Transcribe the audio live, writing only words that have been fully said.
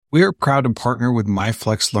We are proud to partner with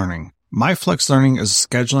MyFlex Learning. MyFlex Learning is a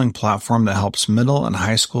scheduling platform that helps middle and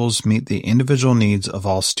high schools meet the individual needs of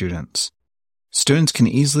all students. Students can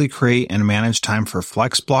easily create and manage time for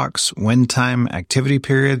flex blocks, win time, activity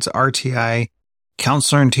periods, RTI,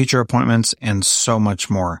 counselor and teacher appointments, and so much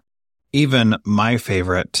more. Even my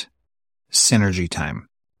favorite, Synergy Time.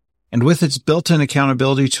 And with its built-in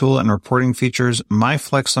accountability tool and reporting features,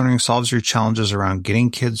 MyFlex Learning solves your challenges around getting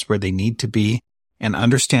kids where they need to be and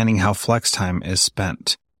understanding how flex time is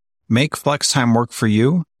spent. Make flex time work for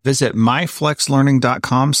you. Visit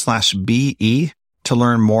myflexlearning.com/BE to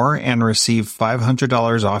learn more and receive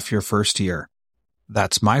 $500 off your first year.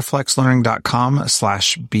 That's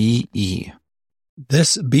myflexlearning.com/BE.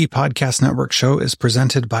 This B Podcast Network show is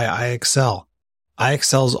presented by iExcel.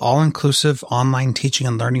 iExcel's all-inclusive online teaching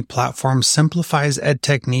and learning platform simplifies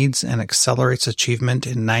edtech needs and accelerates achievement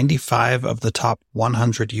in 95 of the top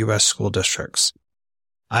 100 U.S. school districts.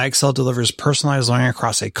 iExcel delivers personalized learning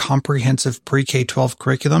across a comprehensive pre-K-12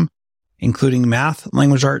 curriculum, including math,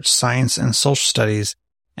 language arts, science, and social studies,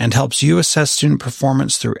 and helps you assess student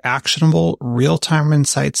performance through actionable, real-time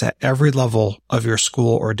insights at every level of your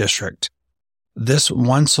school or district. This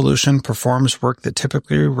one solution performs work that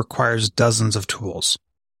typically requires dozens of tools.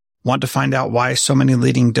 Want to find out why so many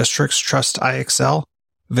leading districts trust iExcel?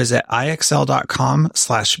 Visit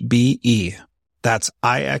iexcel.com/BE. That's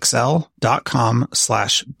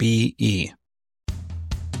iexcel.com/BE.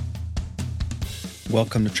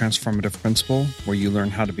 Welcome to Transformative Principal, where you learn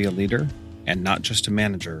how to be a leader and not just a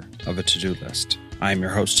manager of a to-do list. I am your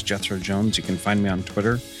host, Jethro Jones. You can find me on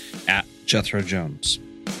Twitter at Jethro Jones.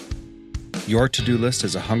 Your to-do list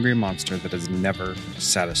is a hungry monster that is never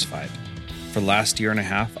satisfied. For the last year and a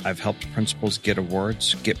half, I've helped principals get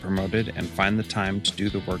awards, get promoted, and find the time to do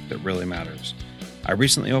the work that really matters. I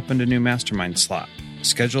recently opened a new mastermind slot.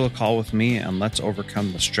 Schedule a call with me and let's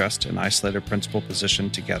overcome the stressed and isolated principal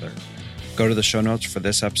position together. Go to the show notes for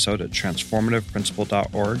this episode at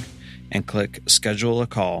transformativeprincipal.org and click Schedule a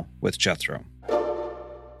Call with Jethro.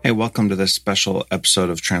 Hey, welcome to this special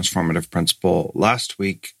episode of Transformative Principal. Last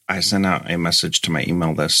week, I sent out a message to my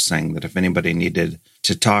email list saying that if anybody needed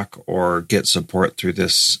to talk or get support through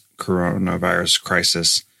this coronavirus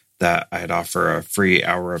crisis, that I'd offer a free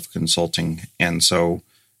hour of consulting. And so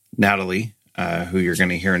Natalie, who you're going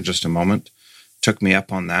to hear in just a moment, took me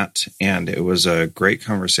up on that. And it was a great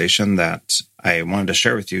conversation that I wanted to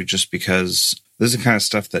share with you just because this is the kind of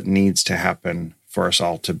stuff that needs to happen for us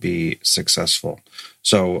all to be successful.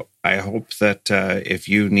 So I hope that if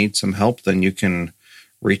you need some help, then you can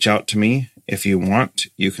reach out to me. If you want,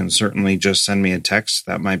 you can certainly just send me a text.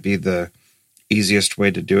 That might be the easiest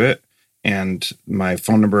way to do it. And my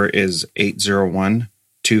phone number is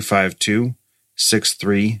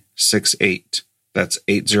 801-252-6368. That's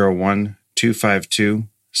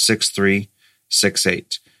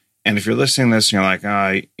 801-252-6368. And if you're listening to this and you're like,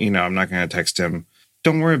 I'm not going to text him,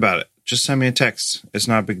 don't worry about it. Just send me a text. It's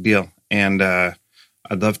not a big deal. And I'd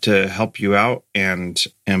love to help you out and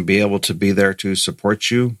be able to be there to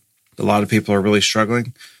support you. A lot of people are really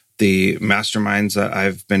struggling. The masterminds that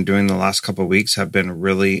I've been doing the last couple of weeks have been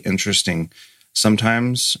really interesting.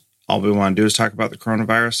 Sometimes all we want to do is talk about the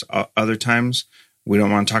coronavirus. Other times we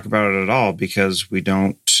don't want to talk about it at all because we're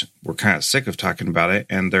kind of sick of talking about it.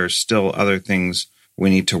 And there's still other things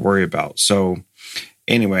we need to worry about. So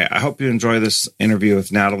anyway, I hope you enjoy this interview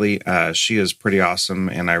with Natalie. She is pretty awesome.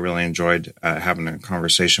 And I really enjoyed having a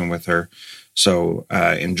conversation with her. So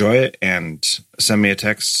enjoy it and send me a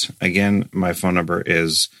text. Again, my phone number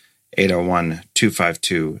is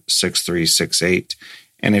 801-252-6368.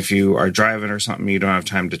 And if you are driving or something, you don't have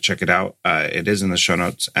time to check it out, it is in the show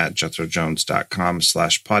notes at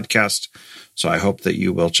jethrojones.com/podcast. So I hope that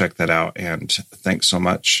you will check that out. And thanks so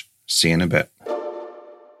much. See you in a bit.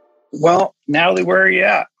 Well, Natalie, where are you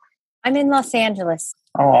at? I'm in Los Angeles.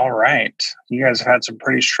 Oh, all right. You guys have had some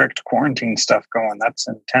pretty strict quarantine stuff going. That's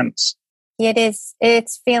intense. It is.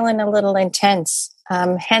 It's feeling a little intense.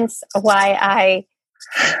 Hence why I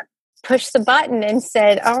pushed the button and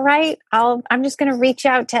said, all right, I'm just going to reach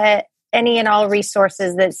out to any and all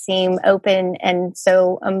resources that seem open. And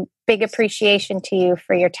so big appreciation to you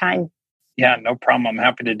for your time. Yeah, no problem. I'm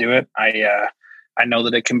happy to do it. I know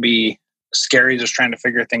that it can be scary just trying to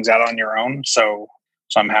figure things out on your own. So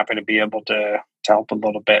I'm happy to be able to help a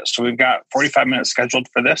little bit. So we've got 45 minutes scheduled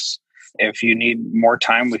for this. If you need more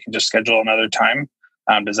time, we can just schedule another time.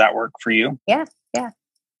 Does that work for you? Yeah.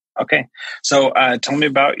 Okay. So tell me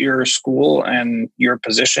about your school and your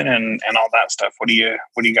position and all that stuff. What do you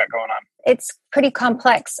got going on? It's pretty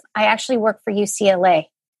complex. I actually work for UCLA.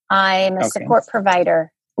 I'm a support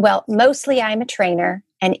provider. Well, mostly I'm a trainer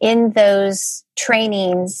And in those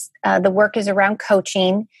trainings, the work is around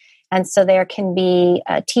coaching. And so there can be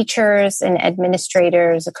teachers and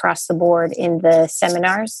administrators across the board in the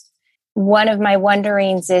seminars. One of my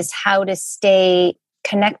wonderings is how to stay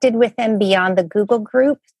connected with them beyond the Google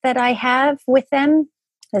group that I have with them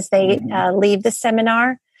as they leave the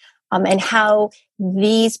seminar, and how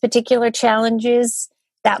these particular challenges,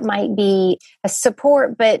 that might be a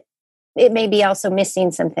support, but it may be also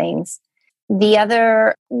missing some things. The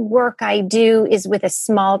other work I do is with a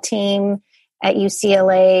small team at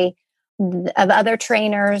UCLA of other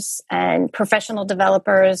trainers and professional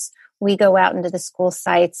developers. We go out into the school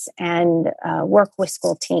sites and work with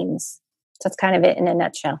school teams. So that's kind of it in a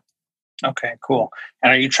nutshell. Okay, cool.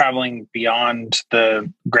 And are you traveling beyond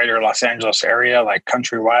the greater Los Angeles area, like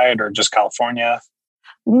countrywide, or just California?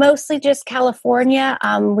 Mostly just California.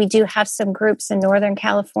 We do have some groups in Northern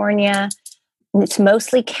California. It's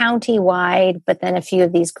mostly county-wide, but then a few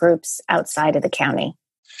of these groups outside of the county.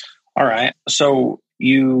 All right. So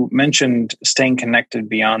you mentioned staying connected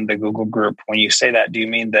beyond the Google group. When you say that, do you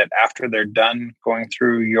mean that after they're done going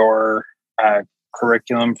through your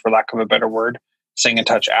curriculum, for lack of a better word, staying in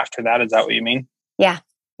touch after that? Is that what you mean? Yeah,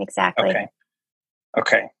 exactly.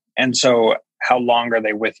 Okay. And so how long are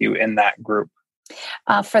they with you in that group?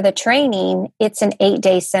 For the training, it's an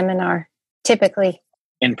 8-day seminar, typically.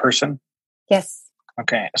 In person? Yes.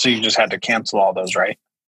 Okay. So you just had to cancel all those, right?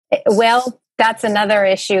 Well, that's another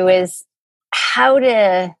issue, is how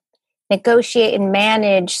to negotiate and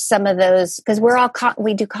manage some of those, because we're all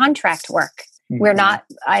we do contract work. Mm-hmm. We're not.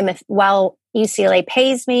 While UCLA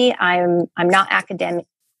pays me, I'm not academics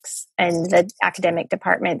and the academic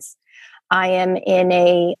departments. I am in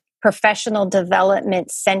a professional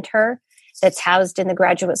development center that's housed in the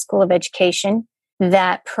Graduate School of Education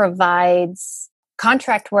that provides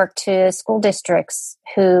contract work to school districts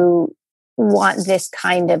who want this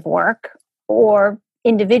kind of work, or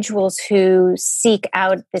individuals who seek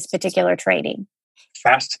out this particular training.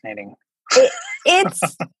 Fascinating.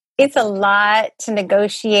 It's a lot to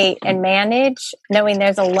negotiate and manage, knowing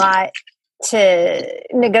there's a lot to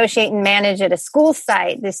negotiate and manage at a school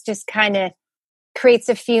site. This just kind of creates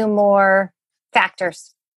a few more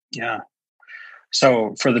factors. Yeah.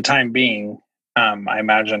 So for the time being, I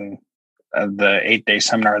imagine the 8-day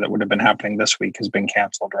seminar that would have been happening this week has been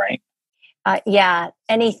canceled, right? Yeah.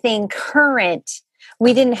 Anything current,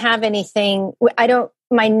 we didn't have anything.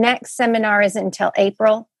 My next seminar isn't until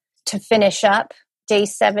April to finish up. Day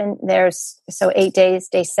 7, so 8 days,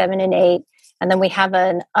 day 7 and 8. And then we have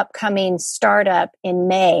an upcoming startup in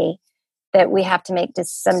May that we have to make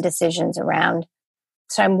some decisions around.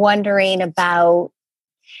 So I'm wondering about,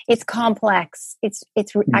 it's complex. It's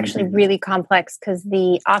actually really complex, because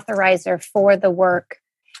the authorizer for the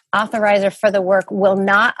work will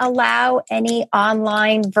not allow any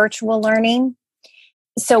online virtual learning.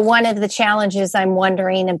 So one of the challenges I'm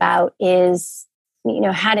wondering about is,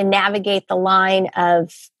 how to navigate the line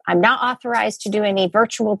of, I'm not authorized to do any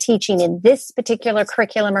virtual teaching in this particular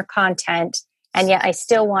curriculum or content, and yet I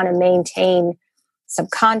still want to maintain some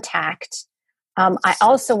contact. I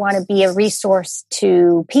also want to be a resource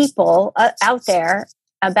to people out there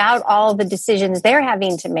about all the decisions they're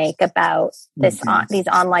having to make about these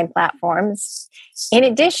online platforms. In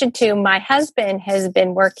addition to, my husband has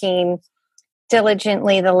been working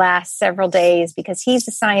diligently the last several days, because he's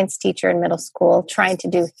a science teacher in middle school trying to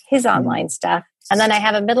do his online stuff. And then I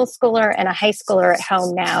have a middle schooler and a high schooler at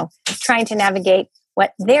home now trying to navigate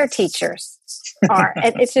what their teachers are.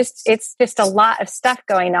 It's just a lot of stuff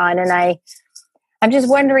going on. And I'm just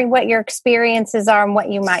wondering what your experiences are and what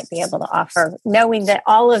you might be able to offer, knowing that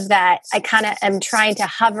all of that, I kind of am trying to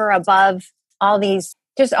hover above all these,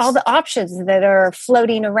 just all the options that are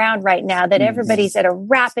floating around right now, that everybody's at a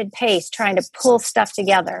rapid pace trying to pull stuff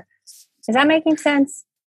together. Is that making sense?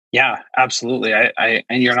 Yeah, absolutely. I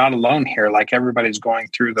and you're not alone here. Like, everybody's going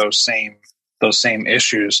through those same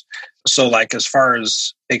issues. So, like, as far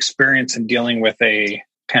as experience in dealing with a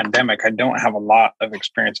pandemic, I don't have a lot of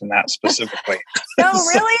experience in that specifically. No,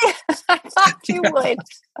 really? I thought you would.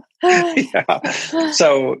 Yeah.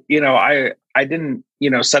 So, I didn't,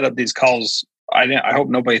 set up these calls. I hope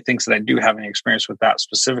nobody thinks that I do have any experience with that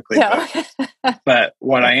specifically. No. But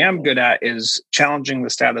what I am good at is challenging the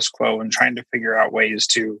status quo and trying to figure out ways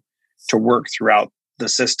to work throughout the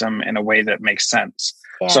system in a way that makes sense.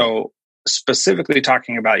 Yeah. So specifically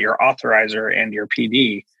talking about your authorizer and your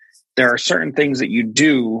PD, there are certain things that you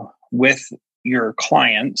do with your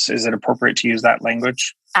clients. Is it appropriate to use that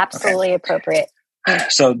language? Absolutely appropriate.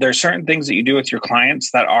 So there are certain things that you do with your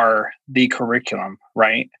clients that are the curriculum,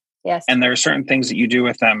 right? Yes. And there are certain things that you do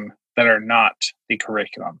with them that are not the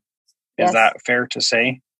curriculum. Is that fair to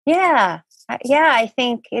say? Yeah. I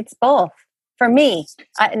think it's both. For me,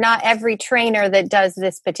 not every trainer that does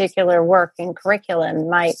this particular work in curriculum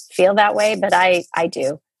might feel that way, but I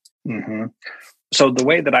do. Mm-hmm. So the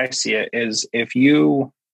way that I see it is if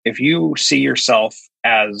you see yourself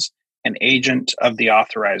as an agent of the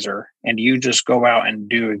authorizer and you just go out and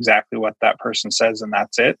do exactly what that person says and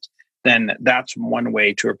that's it, then that's one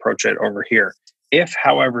way to approach it over here. If,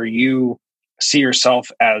 however, you see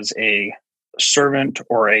yourself as a servant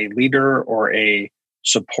or a leader or a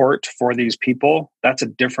support for these people, that's a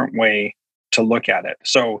different way to look at it.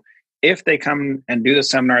 So if they come and do the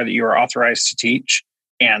seminar that you are authorized to teach,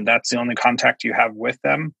 and that's the only contact you have with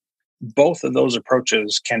them, both of those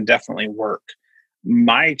approaches can definitely work.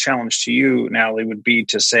 My challenge to you, Natalie, would be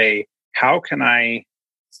to say, how can I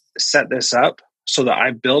set this up so that I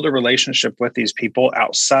build a relationship with these people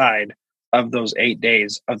outside of those 8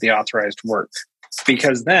 days of the authorized work?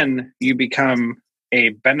 Because then you become a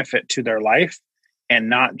benefit to their life and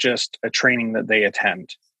not just a training that they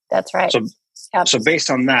attend. That's right. So based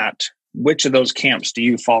on that, which of those camps do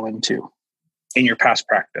you fall into in your past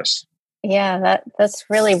practice? Yeah, that's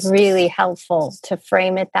really, really helpful to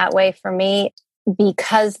frame it that way for me,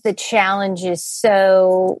 because the challenge is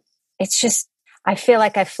it's just, I feel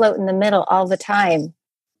like I float in the middle all the time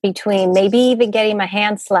between maybe even getting my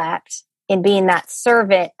hand slapped and being that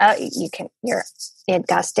servant. You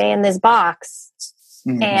gotta stay in this box.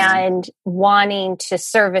 Mm-hmm. And wanting to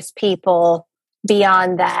service people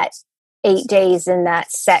beyond that 8 days in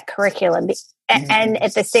that set curriculum. Mm-hmm. And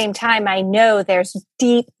at the same time, I know there's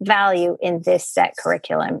deep value in this set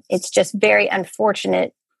curriculum. It's just very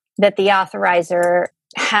unfortunate that the authorizer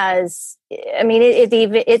has,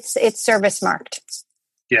 it's service marked.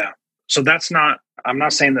 Yeah. So I'm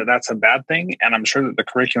not saying that that's a bad thing. And I'm sure that the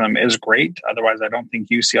curriculum is great. Otherwise, I don't think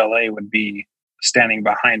UCLA would be standing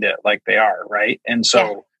behind it like they are, right? And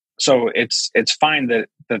so it's fine that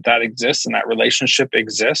exists and that relationship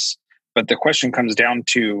exists, but the question comes down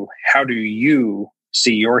to, how do you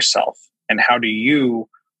see yourself and how do you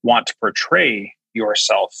want to portray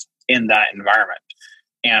yourself in that environment?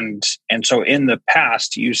 And so in the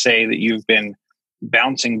past, you say that you've been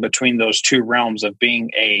bouncing between those two realms of being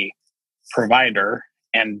a provider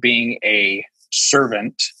and being a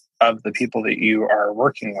servant of the people that you are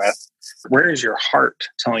working with. Where is your heart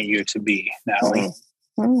telling you to be, Natalie?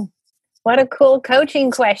 What a cool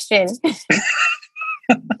coaching question.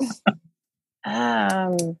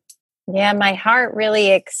 My heart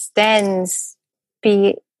really extends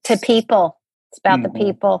to people. It's about the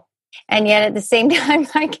people. And yet at the same time,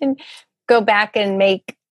 I can go back and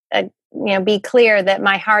be clear that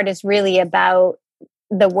my heart is really about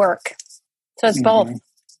the work. So it's both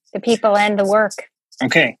the people and the work.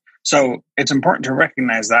 Okay. So it's important to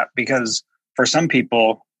recognize that, because for some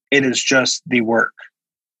people, it is just the work.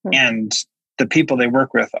 And the people they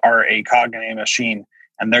work with are a cog in a machine,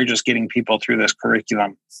 and they're just getting people through this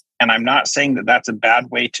curriculum. And I'm not saying that that's a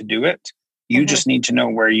bad way to do it. You just need to know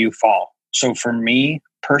where you fall. So for me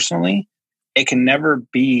personally, it can never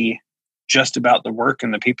be just about the work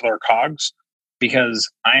and the people are cogs,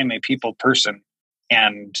 because I am a people person,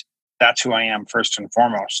 and that's who I am first and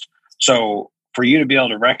foremost. So for you to be able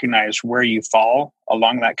to recognize where you fall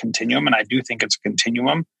along that continuum, and I do think it's a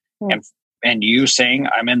continuum, and you saying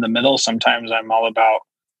I'm in the middle, sometimes I'm all about,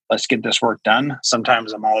 let's get this work done.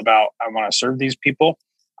 Sometimes I'm all about, I want to serve these people.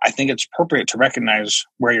 I think it's appropriate to recognize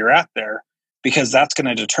where you're at there, because that's going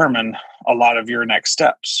to determine a lot of your next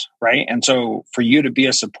steps, right? And so for you to be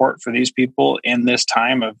a support for these people in this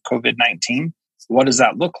time of COVID-19, what does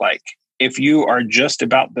that look like? If you are just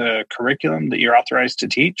about the curriculum that you're authorized to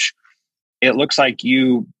teach, it looks like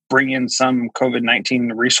you bring in some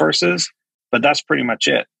COVID-19 resources, but that's pretty much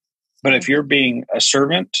it. But if you're being a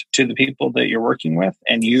servant to the people that you're working with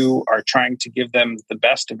and you are trying to give them the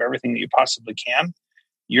best of everything that you possibly can,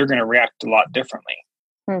 you're going to react a lot differently.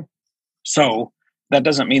 So that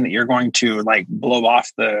doesn't mean that you're going to blow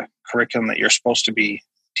off the curriculum that you're supposed to be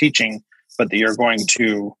teaching, but that you're going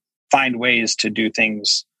to find ways to do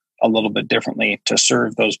things a little bit differently to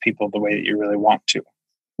serve those people the way that you really want to.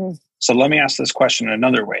 So let me ask this question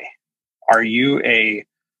another way. Are you a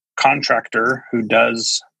contractor who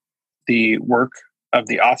does the work of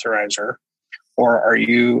the authorizer, or are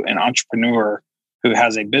you an entrepreneur who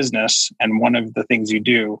has a business and one of the things you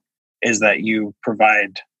do is that you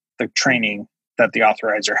provide the training that the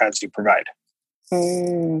authorizer has you provide?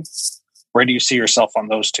 Where do you see yourself on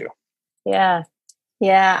those two? Yeah.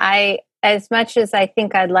 As much as I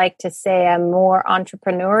think I'd like to say I'm more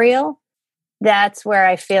entrepreneurial, that's where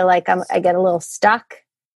I feel like I get a little stuck.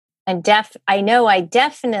 And I know I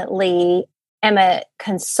definitely am a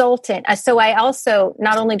consultant. So I also,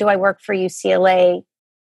 not only do I work for UCLA,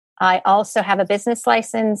 I also have a business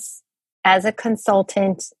license as a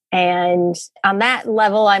consultant. And on that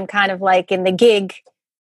level, I'm kind of like in the gig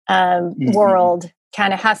world,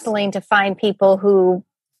 kind of hustling to find people who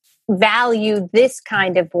value this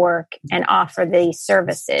kind of work and offer these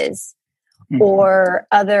services, or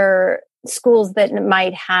other schools that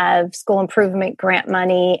might have school improvement grant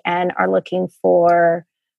money and are looking for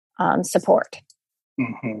support.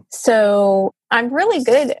 So I'm really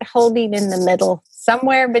good at holding in the middle,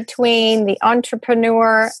 somewhere between the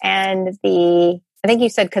entrepreneur and the, I think you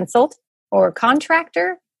said consultant or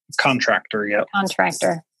contractor? Contractor, yeah.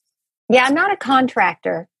 Contractor. Yeah, I'm not a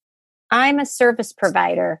contractor. I'm a service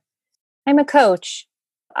provider. I'm a coach.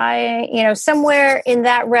 Somewhere in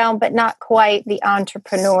that realm, but not quite the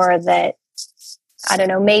entrepreneur that, I don't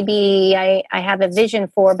know, maybe I have a vision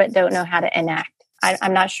for, but don't know how to enact.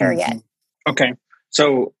 I'm not sure yet. Okay.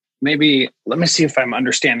 So maybe let me see if I'm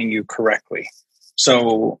understanding you correctly.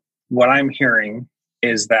 So what I'm hearing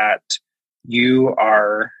is that you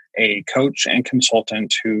are a coach and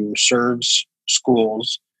consultant who serves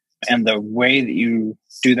schools. And the way that you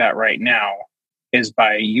do that right now is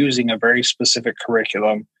by using a very specific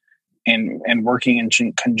curriculum and working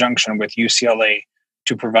in conjunction with UCLA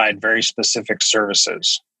to provide very specific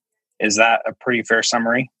services. Is that a pretty fair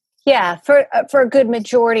summary? Yeah, for a good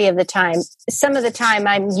majority of the time. Some of the time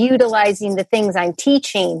I'm utilizing the things I'm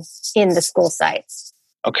teaching in the school sites.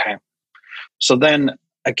 Okay. So then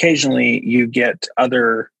occasionally you get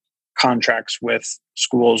other contracts with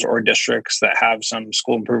schools or districts that have some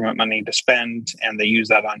school improvement money to spend, and they use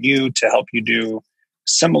that on you to help you do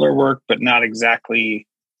similar work, but not exactly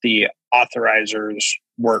the authorizer's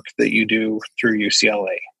work that you do through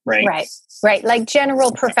UCLA, right? Right. Like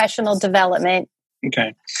general professional development.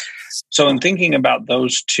 Okay. So in thinking about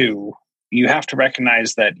those two, you have to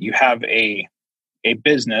recognize that you have a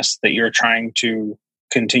business that you're trying to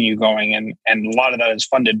continue going, and a lot of that is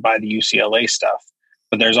funded by the UCLA stuff.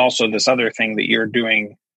 But there's also this other thing that you're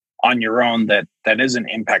doing on your own that isn't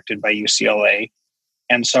impacted by UCLA.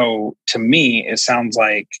 And so to me, it sounds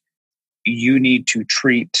like you need to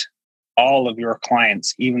treat all of your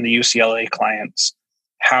clients, even the UCLA clients,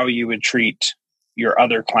 how you would treat your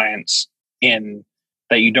other clients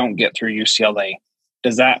that you don't get through UCLA.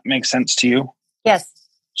 Does that make sense to you? Yes.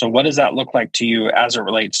 So what does that look like to you as it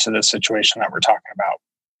relates to the situation that we're talking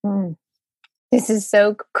about? This is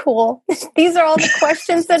so cool. These are all the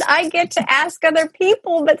questions that I get to ask other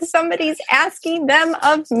people, but somebody's asking them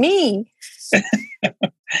of me. It's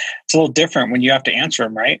a little different when you have to answer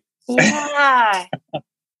them, right? Yeah.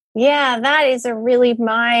 Yeah, that is a really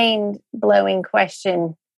mind-blowing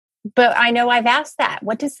question. But I know I've asked that.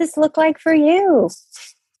 What does this look like for you?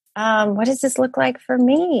 What does this look like for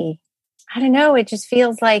me? I don't know. It just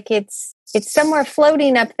feels like it's somewhere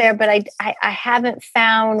floating up there, but I haven't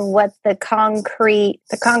found what the concrete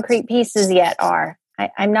pieces yet are.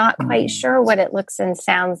 I'm not quite sure what it looks and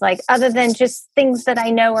sounds like, other than just things that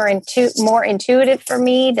I know are more intuitive for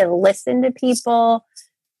me, to listen to people,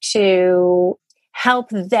 to help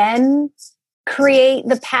them create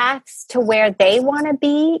the paths to where they want to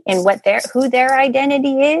be and who their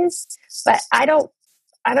identity is. But I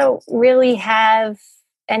don't really have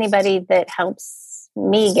anybody that helps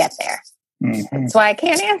me get there. That's why I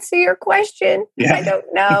can't answer your question. Yeah. I don't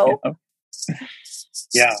know.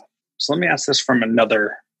 Yeah. So let me ask this from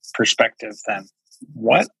another perspective then.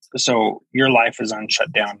 So your life is on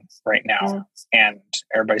shutdown right now, and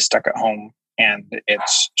everybody's stuck at home, and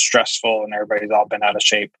it's stressful, and everybody's all been out of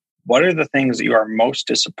shape. What are the things that you are most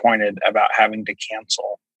disappointed about having to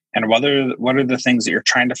cancel? And what are the things that you're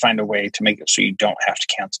trying to find a way to make it so you don't have to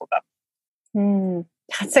cancel them?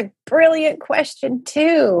 That's a brilliant question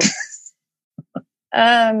too.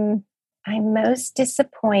 I'm most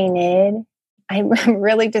disappointed. I'm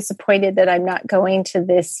really disappointed that I'm not going to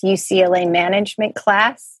this UCLA management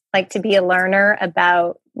class, like to be a learner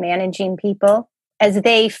about managing people, as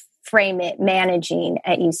they frame it, managing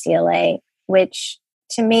at UCLA, which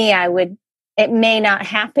to me, it may not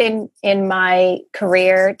happen in my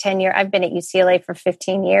career tenure. I've been at UCLA for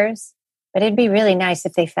 15 years, but it'd be really nice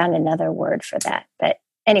if they found another word for that. But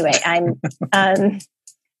anyway,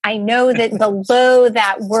 I know that below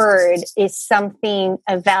that word is something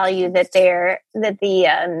of value that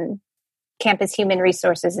the Campus Human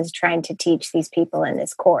Resources is trying to teach these people in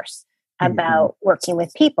this course about working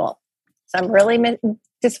with people. So I'm really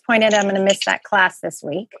disappointed I'm going to miss that class this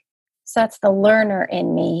week. So that's the learner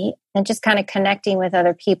in me, and just kind of connecting with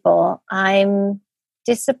other people. I'm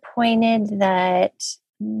disappointed that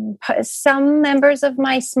Some members of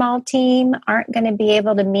my small team aren't going to be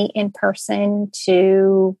able to meet in person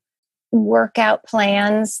to work out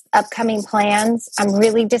plans, upcoming plans. I'm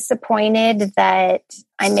really disappointed that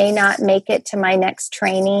I may not make it to my next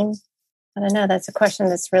training. I don't know. That's a question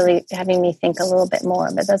that's really having me think a little bit more,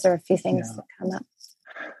 but those are a few things that come up.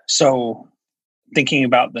 So thinking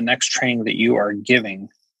about the next training that you are giving,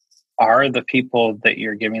 are the people that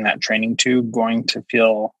you're giving that training to going to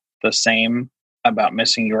feel the same about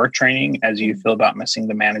missing your training as you feel about missing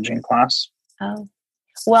the managing class? Oh,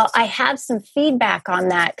 well, I have some feedback on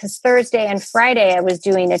that because Thursday and Friday I was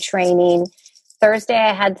doing a training. Thursday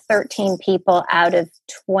I had 13 people out of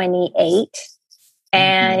 28.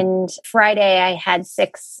 And Friday I had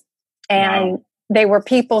 6. And they were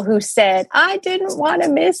people who said, I didn't want to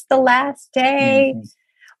miss the last day.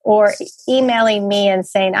 Or emailing me and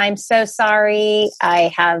saying, I'm so sorry.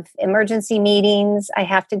 I have emergency meetings I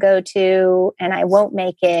have to go to and I won't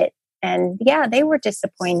make it. And they were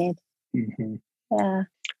disappointed. Yeah.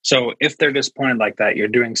 So if they're disappointed like that, you're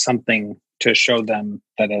doing something to show them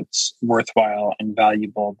that it's worthwhile and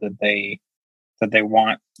valuable, that they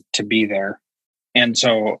want to be there. And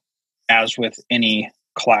so as with any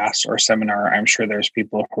class or seminar, I'm sure there's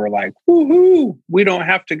people who are like, woohoo, we don't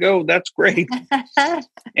have to go. That's great.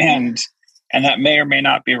 and that may or may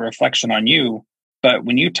not be a reflection on you. But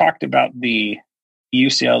when you talked about the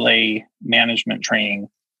UCLA management training,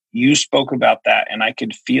 you spoke about that and I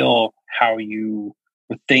could feel how you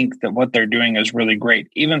would think that what they're doing is really great,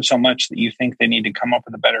 even so much that you think they need to come up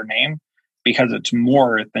with a better name because it's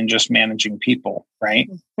more than just managing people, right?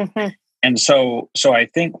 And so I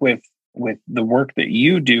think with the work that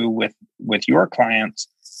you do with your clients,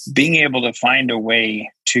 being able to find a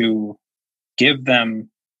way to give them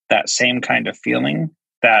that same kind of feeling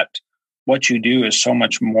that what you do is so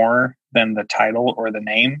much more than the title or the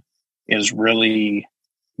name is really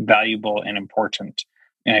valuable and important.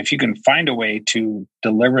 And if you can find a way to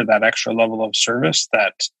deliver that extra level of service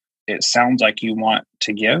that it sounds like you want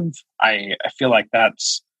to give, I feel like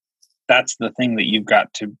that's the thing that you've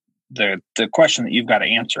got to, the question that you've got to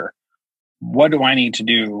answer. What do I need to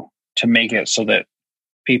do to make it so that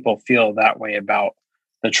people feel that way about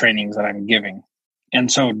the trainings that I'm giving?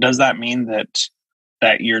 And so does that mean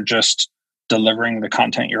that you're just delivering the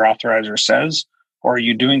content your authorizer says, or are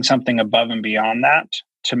you doing something above and beyond that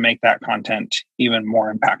to make that content even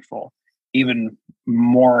more impactful, even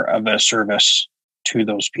more of a service to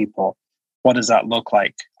those people? What does that look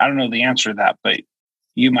like? I don't know the answer to that, but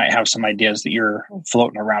you might have some ideas that you're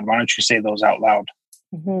floating around. Why don't you say those out loud?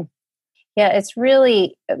 Yeah, it's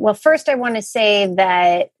really, well, first I want to say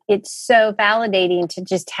that it's so validating to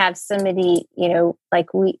just have somebody, like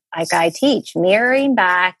I teach, mirroring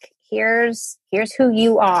back, here's who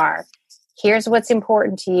you are. Here's what's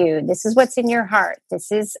important to you. This is what's in your heart.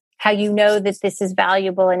 This is how you know that this is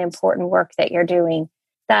valuable and important work that you're doing.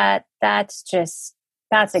 That's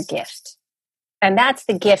a gift. And that's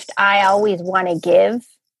the gift I always want to give.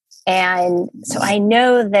 And so I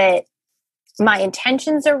know that my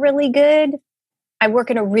intentions are really good. I work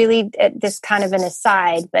in this kind of an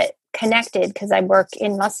aside, but connected because I work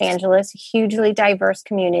in Los Angeles, a hugely diverse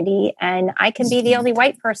community, and I can be the only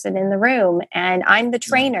white person in the room, and I'm the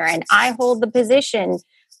trainer, and I hold the position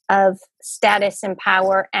of status and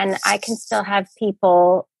power, and I can still have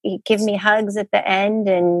people give me hugs at the end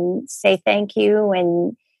and say thank you,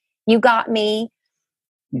 and you got me.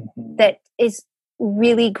 That is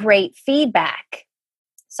really great feedback.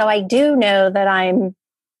 So I do know that I'm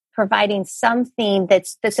providing something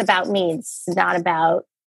that's about me. It's not about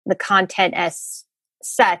the content as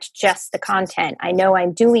such, just the content. I know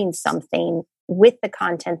I'm doing something with the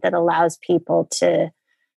content that allows people to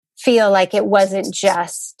feel like it wasn't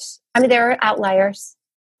just, there are outliers.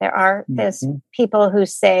 There's people who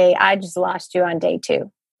say, I just lost you on day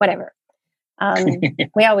 2, whatever.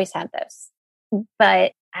 We always have those.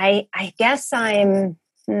 But I guess I'm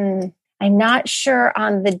not sure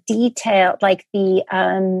on the detail, like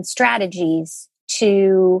the strategies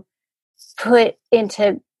to put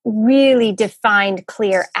into really defined,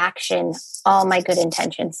 clear action all my good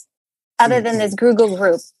intentions. Other than this Google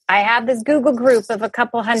group. I have this Google group of a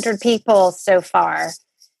couple hundred people so far.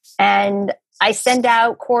 And I send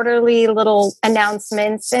out quarterly little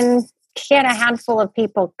announcements and get a handful of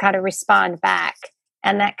people kind of respond back.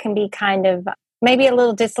 And that can be kind of maybe a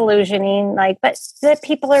little disillusioning, but the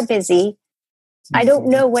people are busy. I don't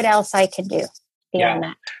know what else I could do beyond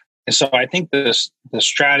that. So I think the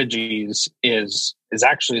strategies is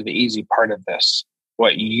actually the easy part of this.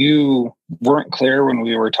 What you weren't clear when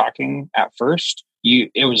we were talking at first,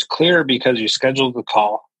 it was clear because you scheduled the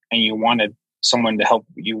call and you wanted someone to help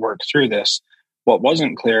you work through this. What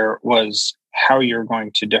wasn't clear was how you're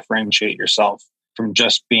going to differentiate yourself from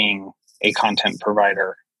just being a content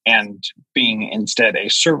provider and being instead a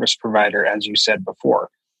service provider, as you said before.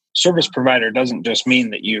 Service provider doesn't just mean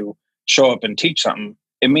that you show up and teach something.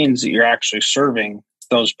 It means that you're actually serving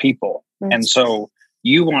those people. Mm-hmm. And so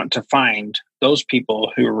you want to find those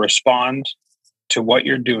people who respond to what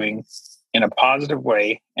you're doing in a positive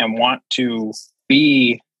way and want to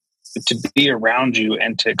be around you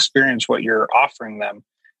and to experience what you're offering them.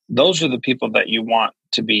 Those are the people that you want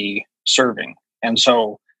to be serving. And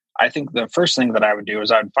so I think the first thing that I would do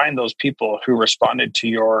is I'd find those people who responded to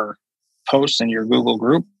your posts in your Google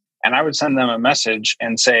group, and I would send them a message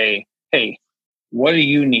and say, hey, what do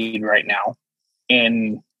you need right now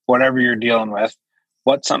in whatever you're dealing with?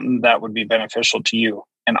 What's something that would be beneficial to you?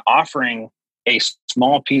 And offering a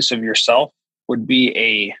small piece of yourself would be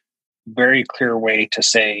a very clear way to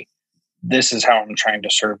say, this is how I'm trying to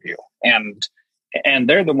serve you. And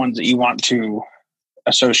they're the ones that you want to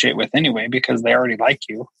associate with anyway, because they already like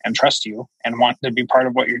you and trust you and want to be part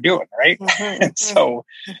of what you're doing, right?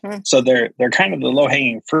 Mm-hmm. So they're kind of the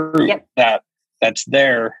low-hanging fruit. Yep. that's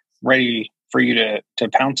there ready for you to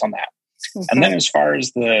pounce on that. Mm-hmm. And then as far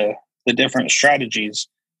as the different strategies,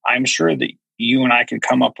 I'm sure that you and I could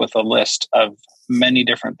come up with a list of many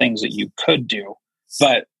different things that you could do,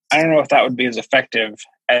 but I don't know if that would be as effective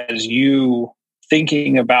as you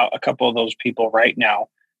thinking about a couple of those people right now.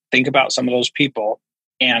 Think about some of those people,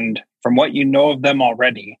 and from what you know of them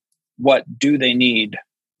already, what do they need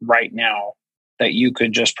right now that you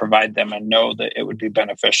could just provide them and know that it would be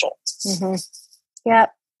beneficial? Mm-hmm.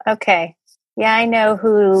 Yep. Okay. Yeah, I know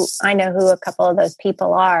who a couple of those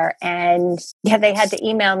people are. And yeah, they had to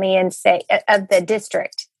email me and say at the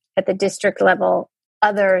district level,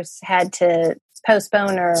 others had to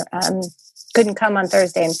postpone or couldn't come on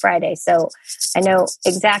Thursday and Friday. So I know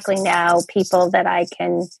exactly now people that I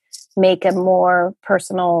can make a more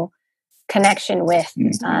personal connection with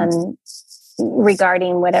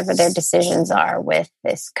regarding whatever their decisions are with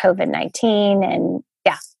this COVID-19. And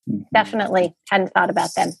yeah, definitely hadn't thought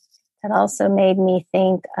about them. That also made me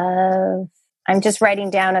think of, I'm just writing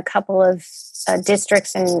down a couple of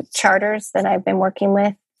districts and charters that I've been working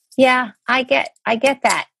with. Yeah, I get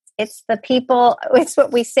that. It's the people, it's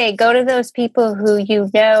what we say, go to those people who you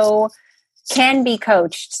know can be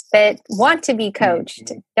coached, that want to be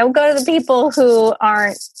coached. Don't go to the people who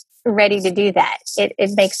aren't ready to do that.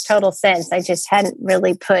 It makes total sense. I just hadn't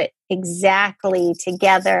really put exactly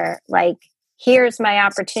together, like, here's my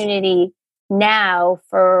opportunity now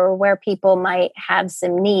for where people might have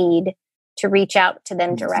some need to reach out to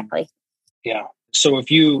them directly. Yeah. So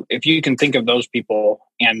if you can think of those people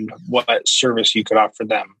and what service you could offer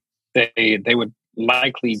them, they would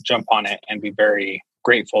likely jump on it and be very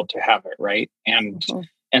grateful to have it, right? And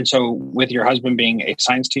so with your husband being a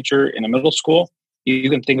science teacher in a middle school, you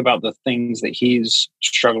can think about the things that he's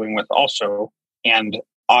struggling with also and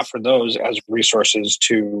offer those as resources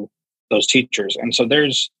to those teachers. And so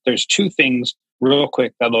there's two things real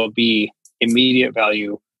quick that'll be immediate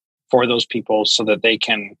value for those people so that they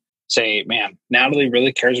can say, man, Natalie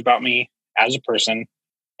really cares about me as a person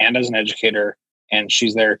and as an educator, and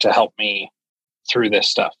she's there to help me through this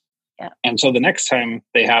stuff. Yeah. And so the next time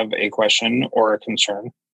they have a question or a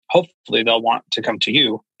concern, hopefully they'll want to come to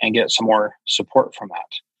you and get some more support from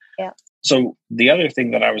that. Yeah. So the other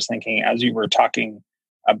thing that I was thinking as you were talking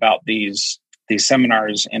about these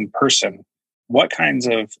seminars in person, what kinds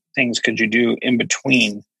of things could you do in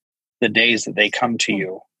between the days that they come to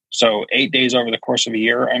you? So 8 days over the course of a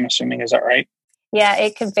year, I'm assuming, is that right? Yeah,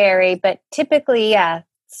 it could vary, but typically,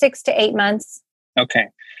 6 to 8 months. Okay.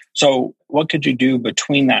 So what could you do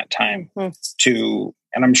between that time to,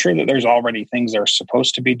 and I'm sure that there's already things they're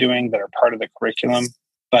supposed to be doing that are part of the curriculum,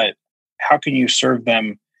 but how can you serve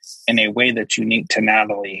them in a way that's unique to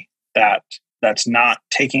Natalie, that's not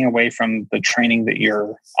taking away from the training that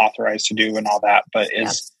you're authorized to do and all that, but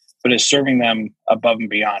is serving them above and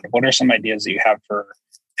beyond? What are some ideas that you have for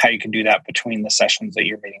how you can do that between the sessions that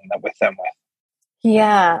you're meeting with them with?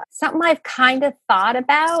 Yeah, something I've kind of thought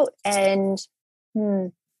about, and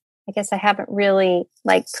I guess I haven't really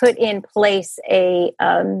put in place a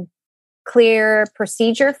clear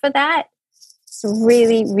procedure for that. It's a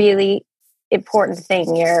really, really important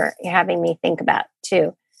thing you're having me think about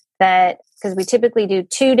too. That because we typically do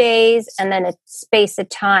 2 days and then a space of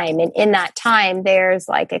time, and in that time there's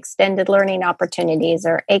extended learning opportunities,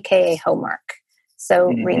 or AKA homework. So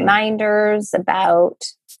reminders about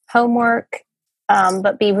homework.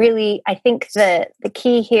 But I think the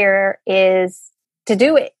key here is to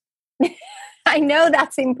do it. I know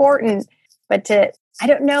that's important, but I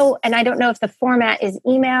don't know. And I don't know if the format is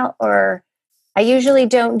email or I usually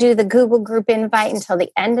don't do the Google group invite until the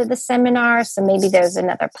end of the seminar. So maybe there's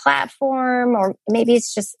another platform, or maybe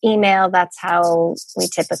it's just email. That's how we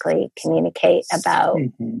typically communicate about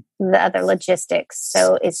the other logistics.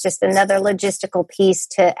 So it's just another logistical piece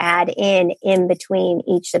to add in between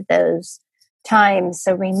each of those times.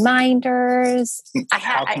 So reminders.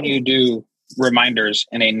 How can you do reminders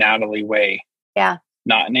in a Natalie way? Yeah.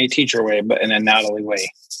 Not in a teacher way, but in a Natalie way.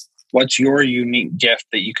 What's your unique gift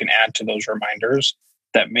that you can add to those reminders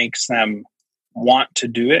that makes them want to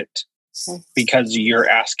do it because you're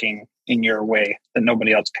asking in your way that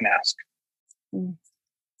nobody else can ask?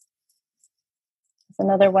 It's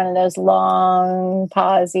another one of those long,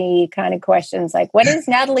 pausey kind of questions like, what is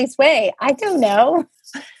Natalie's way? I don't know.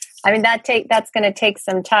 I mean, that's going to take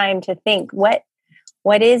some time to think. What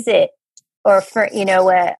is it? Or for,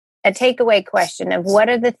 a takeaway question of what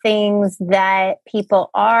are the things that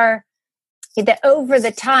people are, that over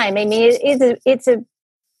the time, I mean, it's a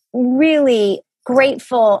really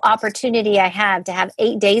grateful opportunity I have to have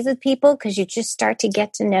 8 days with people, because you just start to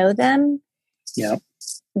get to know them. Yeah.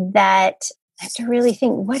 That I have to really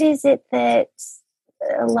think, what is it that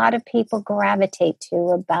a lot of people gravitate to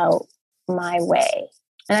about my way?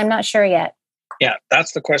 And I'm not sure yet. Yeah,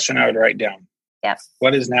 that's the question I would write down. Yeah.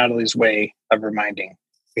 What is Natalie's way of reminding?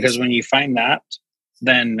 Because when you find that,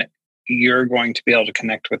 then you're going to be able to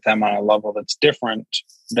connect with them on a level that's different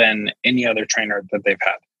than any other trainer that they've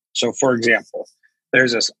had. So, for example,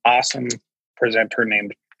 there's this awesome presenter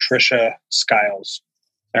named Trisha Skiles. Is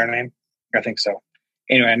that her name? I think so.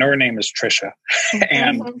 Anyway, I know her name is Trisha.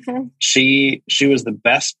 And she was the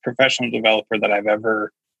best professional developer that I've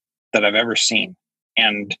ever seen.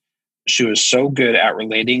 And she was so good at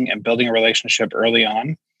relating and building a relationship early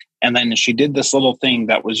on. And then she did this little thing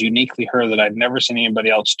that was uniquely her that I'd never seen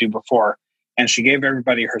anybody else do before. And she gave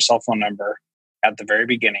everybody her cell phone number at the very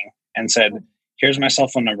beginning and said, here's my cell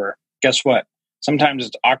phone number. Guess what? Sometimes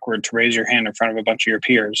it's awkward to raise your hand in front of a bunch of your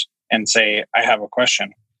peers and say, I have a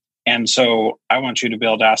question. And so I want you to be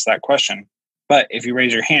able to ask that question. But if you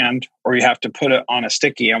raise your hand, or you have to put it on a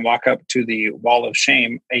sticky and walk up to the wall of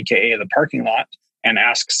shame, AKA the parking lot, and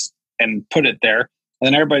asks and put it there,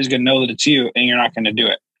 then everybody's going to know that it's you and you're not going to do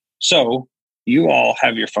it. So you all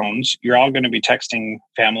have your phones. You're all going to be texting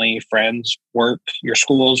family, friends, work, your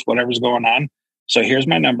schools, whatever's going on. So here's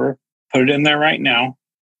my number. Put it in there right now,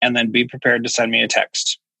 and then be prepared to send me a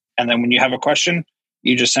text. And then when you have a question,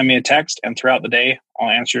 you just send me a text, and throughout the day, I'll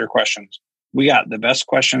answer your questions. We got the best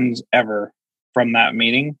questions ever from that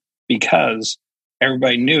meeting because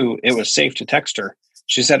everybody knew it was safe to text her.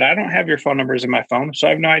 She said, I don't have your phone numbers in my phone, so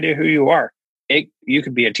I have no idea who you are. You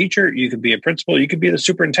could be a teacher, you could be a principal, you could be the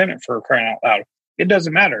superintendent, for crying out loud. It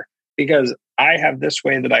doesn't matter, because I have this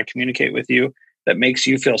way that I communicate with you that makes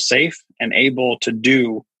you feel safe and able to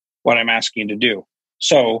do what I'm asking you to do.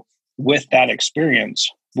 So with that experience,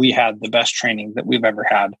 we had the best training that we've ever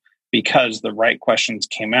had, because the right questions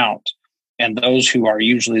came out. And those who are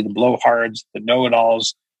usually the blowhards, the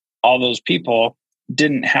know-it-alls, all those people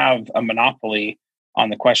didn't have a monopoly on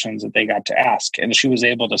the questions that they got to ask. And she was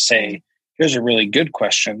able to say, here's a really good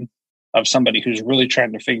question of somebody who's really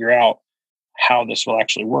trying to figure out how this will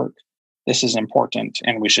actually work. This is important,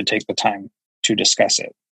 and we should take the time to discuss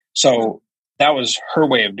it. So that was her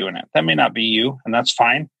way of doing it. That may not be you, and that's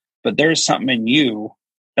fine, but there's something in you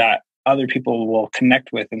that other people will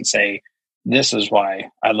connect with and say, this is why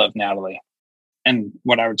I love Natalie. And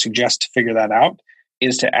what I would suggest to figure that out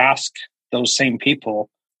is to ask those same people,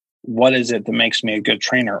 what is it that makes me a good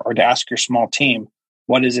trainer? Or to ask your small team,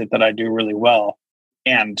 what is it that I do really well?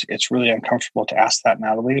 And it's really uncomfortable to ask that,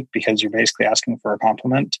 Natalie, because you're basically asking for a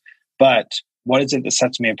compliment. But what is it that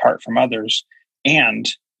sets me apart from others? And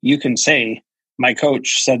you can say, my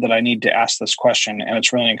coach said that I need to ask this question, and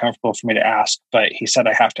it's really uncomfortable for me to ask, but he said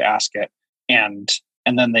I have to ask it. And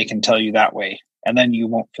then they can tell you that way. And then you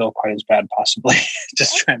won't feel quite as bad, possibly,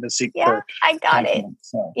 just trying to seek for I got it.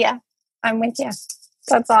 So. Yeah, I'm with you.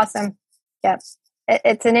 That's awesome. Yep.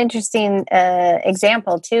 It's an interesting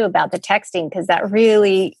example, too, about the texting, because that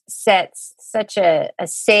really sets such a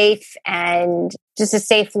safe and just a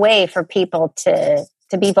safe way for people to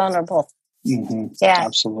be vulnerable. Mm-hmm. Yeah.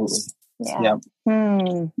 Absolutely. Yeah.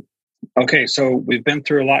 Yep. Okay, so we've been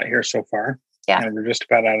through a lot here so far. Yeah. And we're just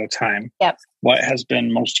about out of time. Yep. What has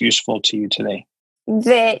been most useful to you today?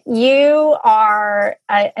 That you are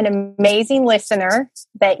an amazing listener,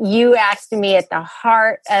 that you asked me at the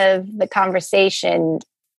heart of the conversation,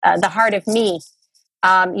 the heart of me.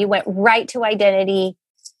 You went right to identity,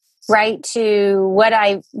 right to what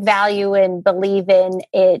I value and believe in.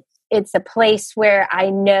 It's a place where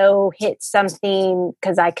I know hit something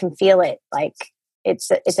because I can feel it. Like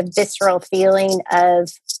it's a visceral feeling of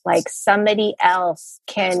like somebody else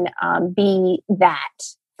can be that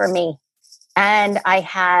for me. And I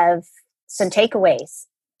have some takeaways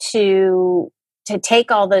to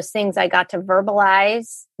take all those things I got to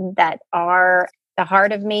verbalize that are the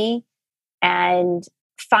heart of me and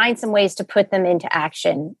find some ways to put them into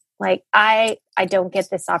action. Like I don't get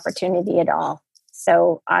this opportunity at all.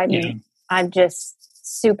 So I'm just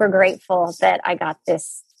super grateful that I got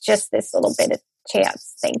this little bit of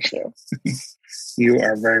chance. Thank you. You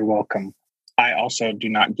are very welcome. I also do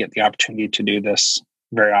not get the opportunity to do this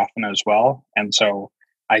very often as well. And so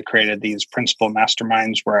I created these principal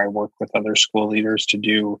masterminds where I work with other school leaders to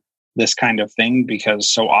do this kind of thing, because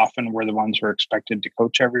so often we're the ones who are expected to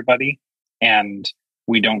coach everybody and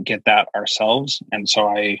we don't get that ourselves. And so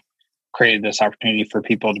I created this opportunity for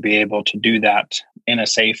people to be able to do that in a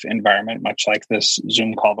safe environment, much like this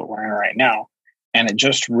Zoom call that we're in right now. And it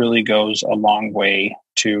just really goes a long way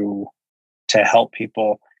to help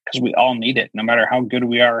people, because we all need it. No matter how good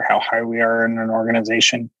we are, how high we are in an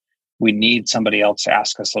organization, we need somebody else to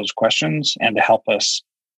ask us those questions and to help us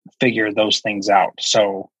figure those things out.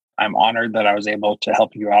 So I'm honored that I was able to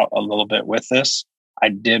help you out a little bit with this. I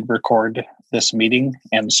did record this meeting,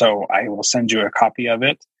 and so I will send you a copy of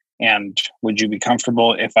it. And would you be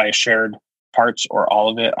comfortable if I shared parts or all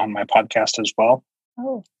of it on my podcast as well?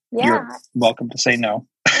 Oh, yeah. You're welcome to say no.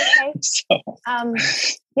 Okay.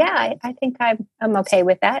 I think I'm okay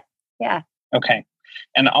with that. Yeah. Okay.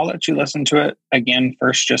 And I'll let you listen to it again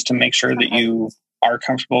first, just to make sure that you are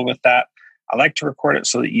comfortable with that. I like to record it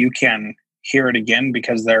so that you can hear it again,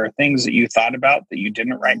 because there are things that you thought about that you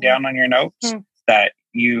didn't write down on your notes that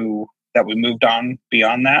we moved on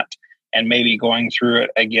beyond that. And maybe going through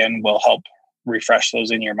it again will help refresh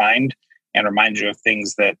those in your mind and remind you of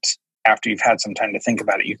things that after you've had some time to think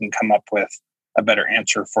about it, you can come up with a better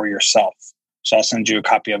answer for yourself. So I'll send you a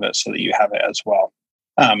copy of it so that you have it as well.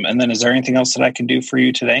 And then is there anything else that I can do for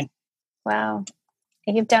you today? Wow.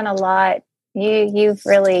 You've done a lot. You've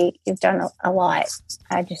done a lot.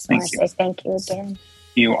 I just want to say thank you again.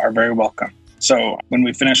 You are very welcome. So when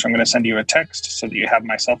we finish, I'm going to send you a text so that you have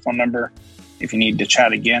my cell phone number. If you need to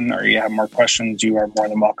chat again or you have more questions, you are more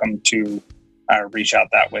than welcome to reach out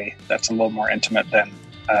that way. That's a little more intimate than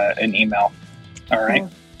an email. All right?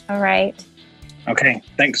 All right. Okay.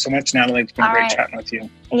 Thanks so much, Natalie. It's been great chatting with you.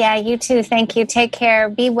 Yeah, you too. Thank you. Take care.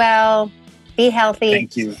 Be well. Be healthy.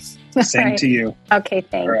 Thank you. Same to you. Okay,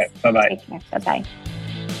 thanks. All right. Bye-bye. Take care. Bye-bye.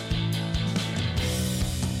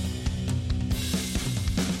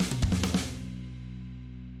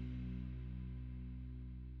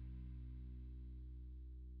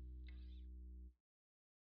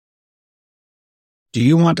 Do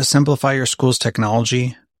you want to simplify your school's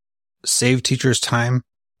technology, save teachers time,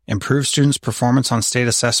 improve students' performance on state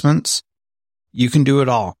assessments? You can do it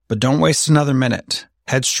all, but don't waste another minute.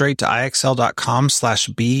 Head straight to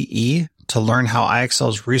ixl.com/BE to learn how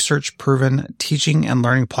IXL's research-proven teaching and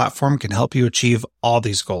learning platform can help you achieve all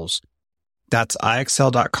these goals. That's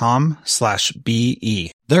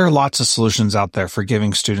ixl.com/BE. There are lots of solutions out there for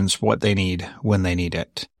giving students what they need when they need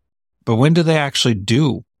it. But when do they actually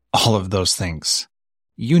do all of those things?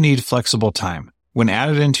 You need flexible time. When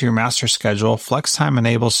added into your master schedule, Flex Time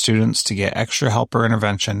enables students to get extra help or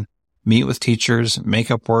intervention, meet with teachers,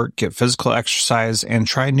 make up work, get physical exercise, and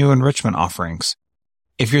try new enrichment offerings.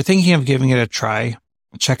 If you're thinking of giving it a try,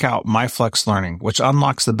 check out My Flex Learning, which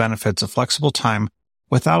unlocks the benefits of flexible time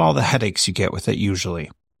without all the headaches you get with it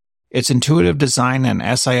usually. Its intuitive design and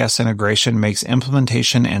SIS integration makes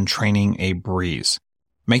implementation and training a breeze.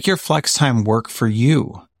 Make your flex time work for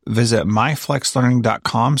you. Visit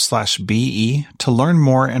myflexlearning.com/BE to learn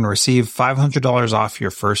more and receive $500 off your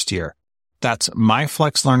first year. That's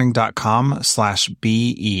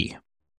myflexlearning.com/BE.